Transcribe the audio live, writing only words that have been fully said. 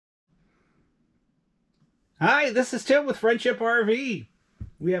Hi, this is Tim with Friendship RV.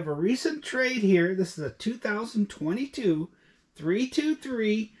 We have a recent trade here. This is a 2022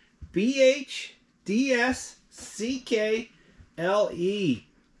 323 BHDSCKLE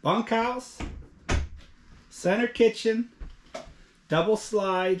Bunk House, center kitchen, double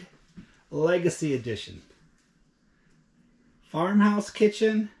slide, legacy edition. Farmhouse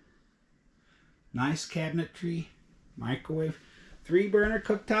kitchen, nice cabinetry, microwave, 3-burner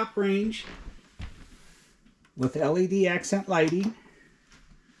cooktop range with LED accent lighting.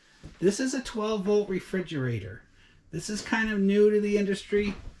 This is a 12-volt refrigerator. This is kind of new to the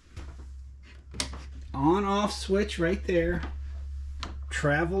industry. On-off switch right there.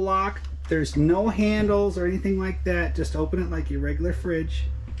 Travel lock. There's no handles or anything like that. Just open it like your regular fridge.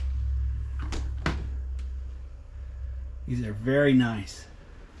 These are very nice.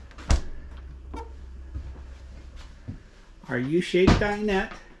 Our U-shaped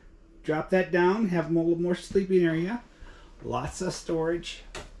dinette. Drop that down, have a little more sleeping area. Lots of storage.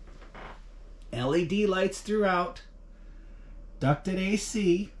 LED lights throughout. Ducted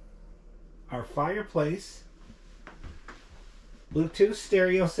AC. Our fireplace. Bluetooth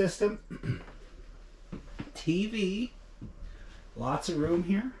stereo system. TV. Lots of room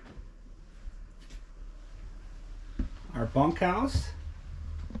here. Our bunk house.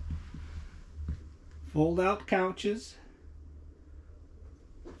 Fold out couches.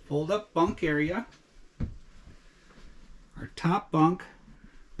 Fold up bunk area. Our top bunk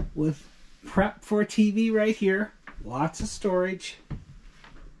with prep for TV right here. Lots of storage.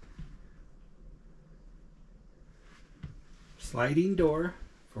 Sliding door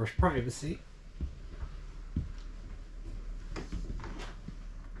for privacy.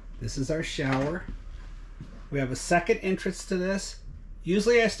 This is our shower. We have a second entrance to this.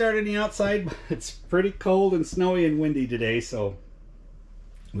 Usually I start on the outside, but it's pretty cold and snowy and windy today, so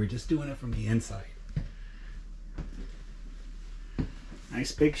we're just doing it from the inside.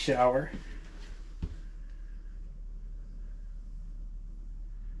 Nice big shower.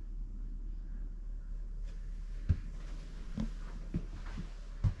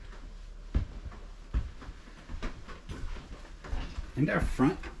 And our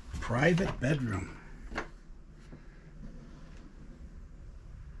front private bedroom.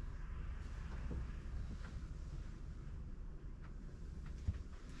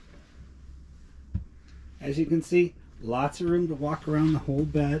 As you can see, lots of room to walk around the whole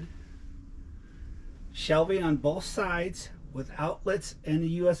bed. Shelving on both sides with outlets and a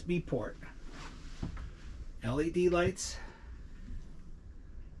USB port. LED lights.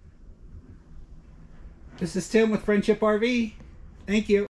 This is Tim with Friendship RV. Thank you.